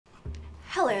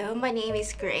Hello, my name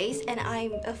is Grace and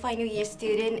I'm a final year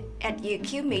student at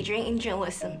UQ majoring in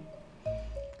journalism.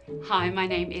 Hi, my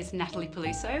name is Natalie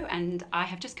Peluso and I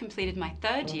have just completed my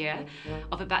third year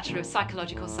of a Bachelor of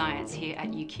Psychological Science here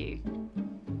at UQ.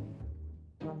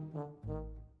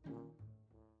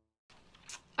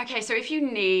 Okay, so if you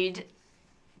need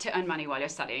to earn money while you're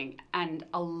studying, and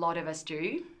a lot of us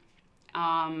do,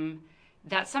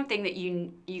 that's something that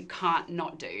you can't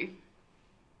not do.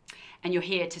 And you're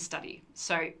here to study.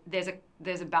 So there's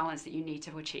a balance that you need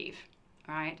to achieve,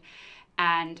 right?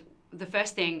 And the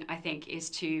first thing I think is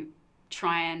to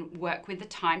try and work with the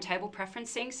timetable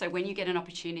preferencing. So when you get an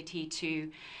opportunity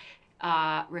to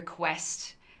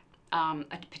request a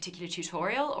particular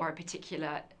tutorial or a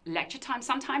particular lecture time,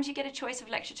 sometimes you get a choice of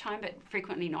lecture time, but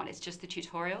frequently not. It's just the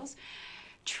tutorials.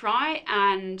 Try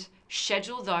and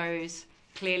schedule those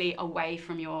clearly away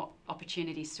from your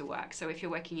opportunities to work. So if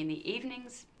you're working in the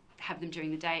evenings, have them during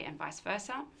the day and vice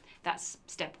versa. That's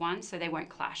step one, so they won't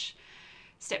clash.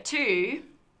 Step two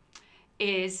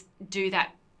is do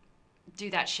that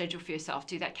schedule for yourself,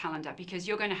 do that calendar, because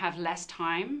you're going to have less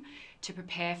time to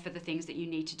prepare for the things that you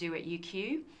need to do at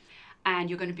UQ,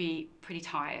 and you're going to be pretty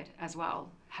tired as well,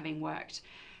 having worked.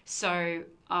 So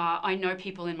I know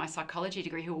people in my psychology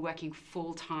degree who are working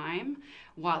full time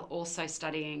while also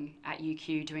studying at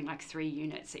UQ, doing like 3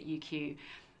 units at UQ.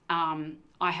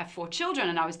 I have 4 children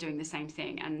and I was doing the same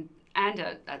thing and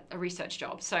a research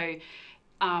job. So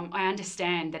I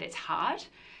understand that it's hard.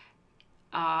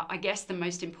 I guess the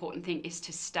most important thing is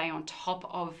to stay on top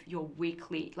of your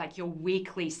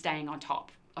weekly staying on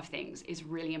top of things is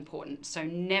really important. So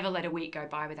never let a week go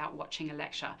by without watching a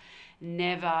lecture.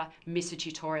 Never miss a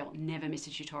tutorial. Never miss a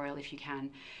tutorial if you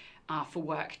can. For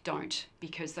work, don't,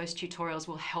 because those tutorials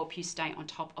will help you stay on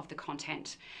top of the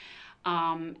content.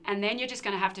 And then you're just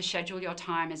going to have to schedule your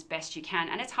time as best you can.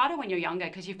 And it's harder when you're younger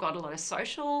because you've got a lot of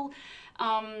social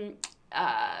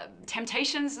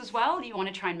temptations as well. You want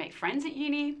to try and make friends at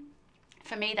uni.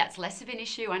 For me, that's less of an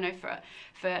issue. I know for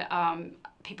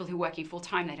people who are working full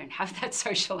time, they don't have that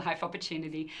social life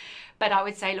opportunity. But I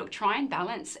would say, look, try and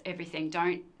balance everything.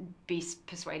 Don't be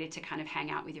persuaded to kind of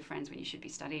hang out with your friends when you should be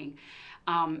studying.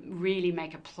 Really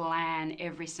make a plan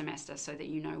every semester so that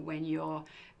you know when you're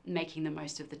making the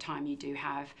most of the time you do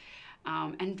have.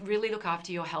 And really look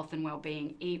after your health and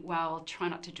well-being. Eat well, try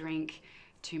not to drink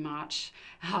too much,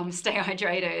 stay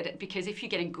hydrated, because if you're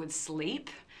getting good sleep,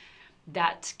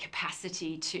 that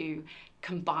capacity to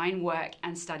combine work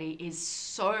and study is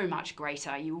so much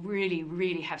greater. You really,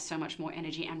 really have so much more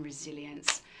energy and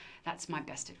resilience. That's my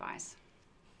best advice.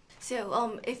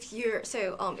 So if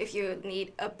you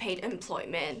need a paid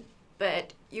employment,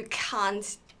 but you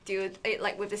can't do it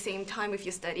like with the same time with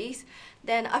your studies,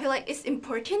 then I feel like it's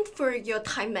important for your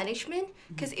time management,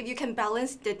 because if you can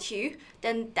balance the two,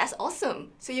 then that's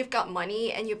awesome. So you've got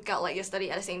money and you've got like your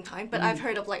study at the same time. But I've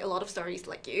heard of like a lot of stories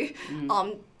like you.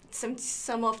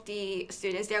 Some of the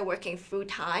students, they're working full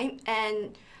time,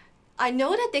 and I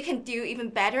know that they can do even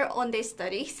better on their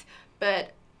studies,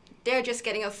 but they're just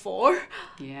getting a 4.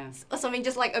 Yeah. Or something,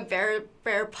 just like a very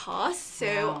pass.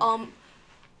 So wow.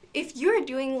 If you're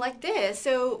doing like this,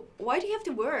 so why do you have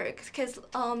to work? Because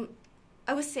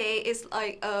I would say it's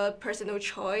like a personal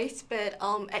choice, but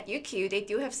at UQ, they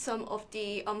do have some of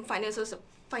the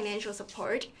financial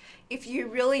support if you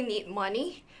really need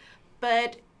money,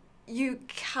 but you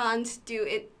can't do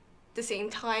it the same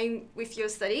time with your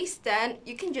studies, then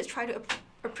you can just try to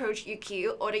approach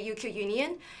UQ or the UQ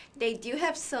Union. They do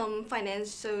have some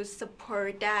financial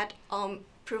support that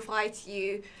provides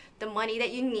you the money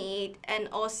that you need, and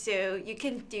also you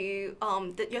can do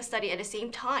your study at the same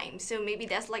time. So maybe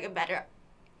that's like a better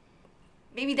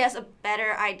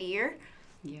idea.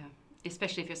 Yeah,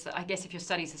 especially if your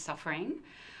studies are suffering,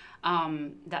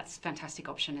 that's a fantastic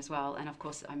option as well. And of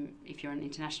course, if you're an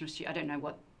international student, I don't know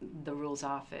what the rules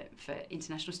are for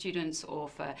international students or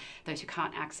for those who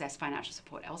can't access financial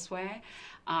support elsewhere.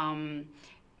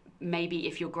 Maybe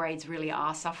if your grades really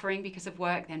are suffering because of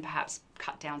work, then perhaps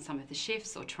cut down some of the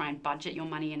shifts or try and budget your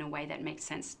money in a way that makes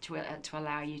sense to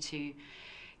allow you to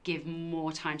give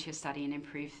more time to your study and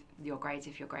improve your grades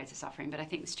if your grades are suffering. But I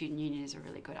think the student union is a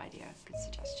really good idea, good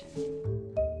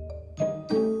suggestion.